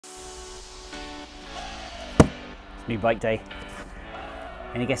New bike day.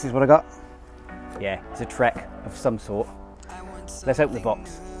 Any guesses what I got? Yeah, it's a Trek of some sort. Let's open the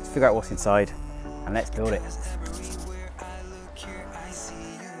box, let's figure out what's inside, and let's build it.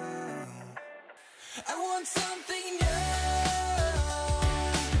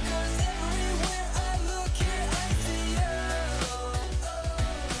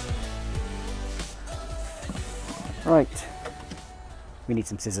 Right, we need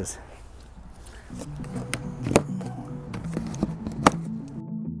some scissors.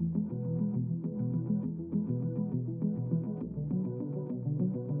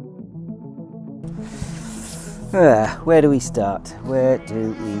 Where do we start? Where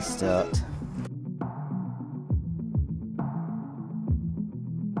do we start?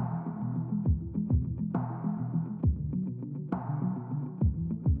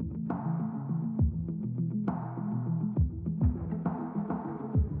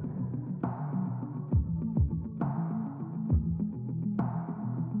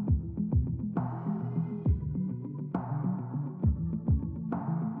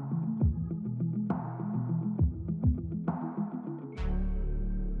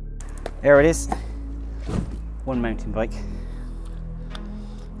 There it is, one mountain bike.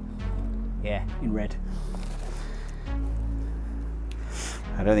 Yeah, in red.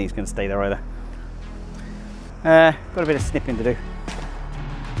 I don't think it's going to stay there either. Got a bit of snipping to do.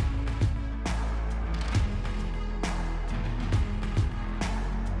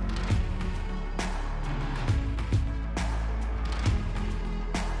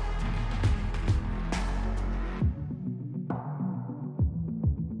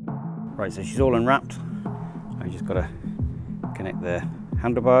 Right, so she's all unwrapped. I've just got to connect the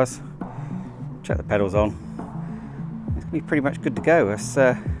handlebars, check the pedals on. It's going to be pretty much good to go. It's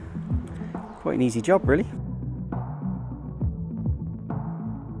quite an easy job, really.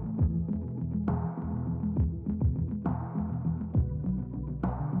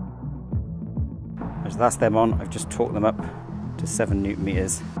 So that's them on. I've just torqued them up to 7 Newton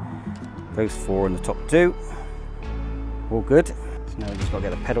meters. Those 4 and the top 2. All good. So now we've just got to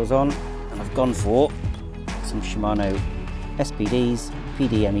get the pedals on. And I've gone for some Shimano SPDs,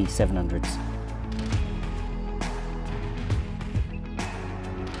 PDME 700s.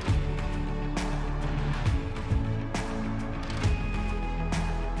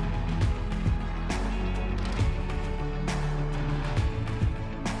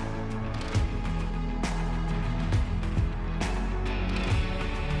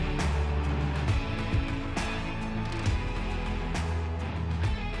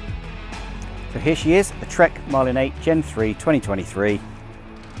 So here she is, the Trek Marlin 8 Gen 3 2023,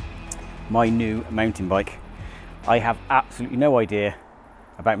 my new mountain bike. I have absolutely no idea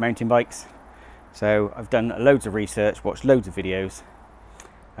about mountain bikes, so I've done loads of research, watched loads of videos,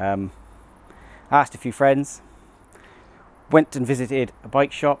 asked a few friends, went and visited a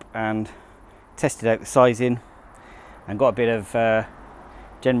bike shop and tested out the sizing and got a bit of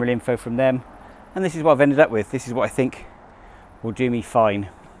general info from them, and this is what I've ended up with. This is what I think will do me fine.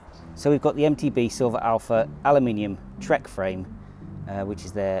 So we've got the MTB Silver Alpha aluminium Trek frame, which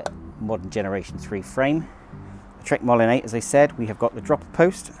is their modern Generation 3 frame. The Trek Marlin 8, as I said, we have got the dropper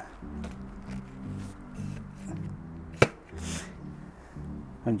post.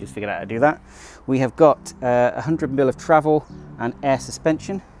 I just figured out how to do that. We have got 100mm of travel and air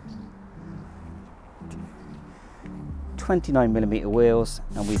suspension, 29mm wheels,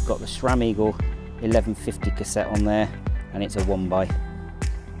 and we've got the SRAM Eagle 1150 cassette on there, and it's a 1x.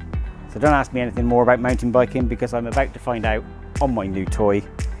 So don't ask me anything more about mountain biking because I'm about to find out on my new toy.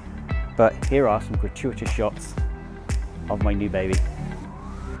 But here are some gratuitous shots of my new baby.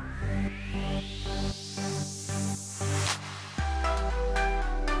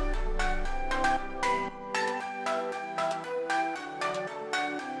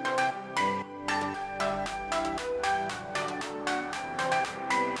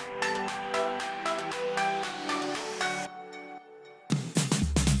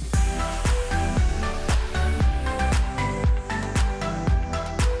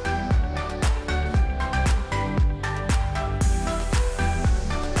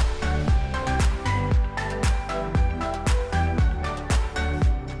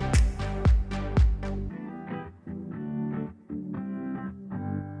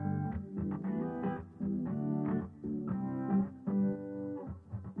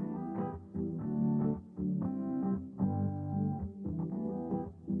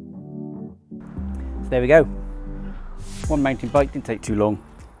 There we go. One mountain bike, didn't take too long.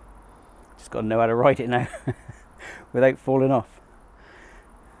 Just got to know how to ride it now without falling off.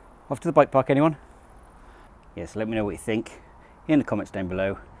 Off to the bike park, anyone? Yes, let me know what you think in the comments down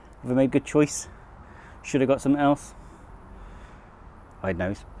below. Have I made a good choice? Should have got something else? I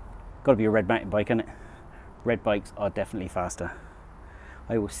know, it's got to be a red mountain bike, isn't it? Red bikes are definitely faster.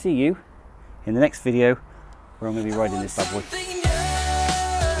 I will see you in the next video where I'm going to be riding this bad boy.